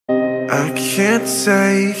I can't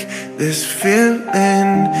take this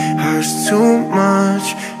feeling, hurts too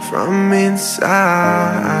much from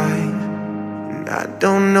inside, and I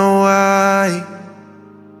don't know why.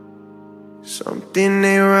 Something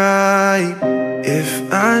ain't right.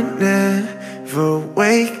 If I never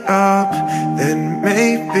wake up, then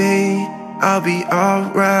maybe I'll be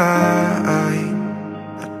alright.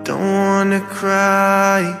 I don't wanna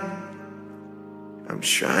cry, I'm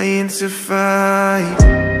trying to fight.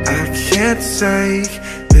 I can't take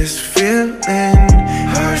this feeling,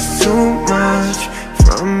 hurts too much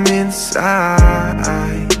from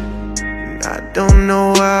inside, and I don't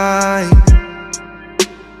know why.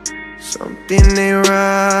 Something ain't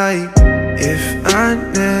right. If I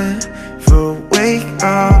never wake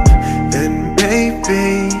up, then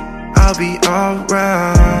maybe I'll be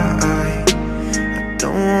alright. I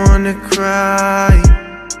don't wanna cry,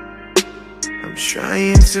 I'm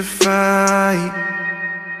trying to fight.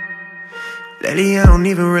 Lately I don't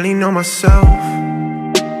even really know myself.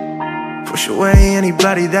 Push away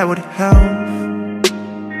anybody that would help.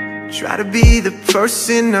 Try to be the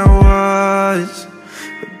person I was,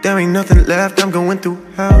 but there ain't nothing left, I'm going through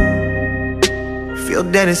hell. Feel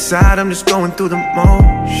dead inside, I'm just going through the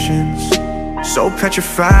motions. So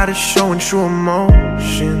petrified of showing true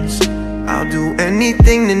emotions. I'll do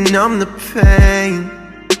anything to numb the pain.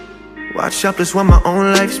 Watch helpless when my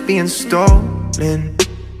own life's being stolen.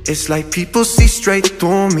 It's like people see straight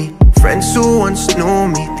through me. Friends who once knew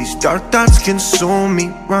me, these dark thoughts consume me.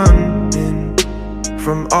 Running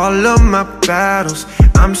from all of my battles,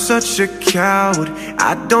 I'm such a coward,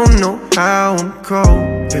 I don't know how I'm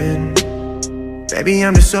coping. Maybe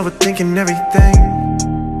I'm just overthinking everything.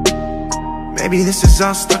 Maybe this is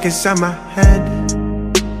all stuck inside my head.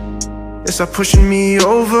 It's all pushing me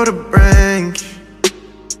over the brink.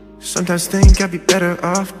 Sometimes think I'd be better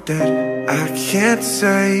off dead. I can't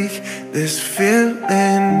take this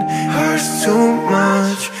feeling, hurts too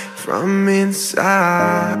much from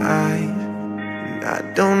inside, and I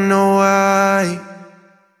don't know why.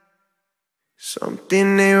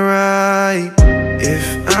 Something ain't right. If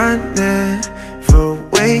I never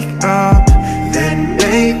wake up, then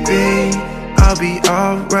maybe I'll be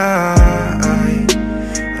alright.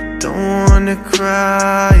 I don't wanna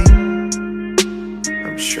cry,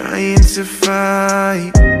 I'm trying to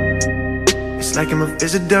fight. It's like I'm a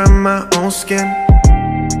visitor in my own skin.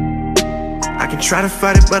 I can try to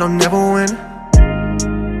fight it, but I'll never win.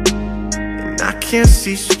 And I can't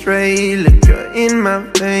see straight, liquor in my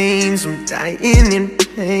veins, I'm dying in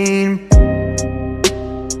pain.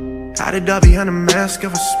 Hide it all behind a mask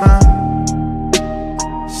of a smile.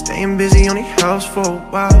 Staying busy only helps for a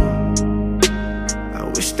while. I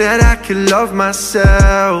wish that I could love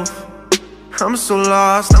myself. I'm so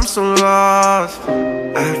lost, I'm so lost.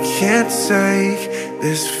 I can't take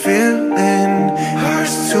this feeling,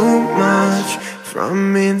 hurts too much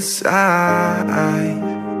from inside,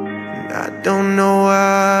 and I don't know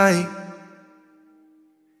why.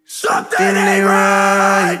 Something ain't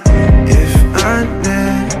right. If I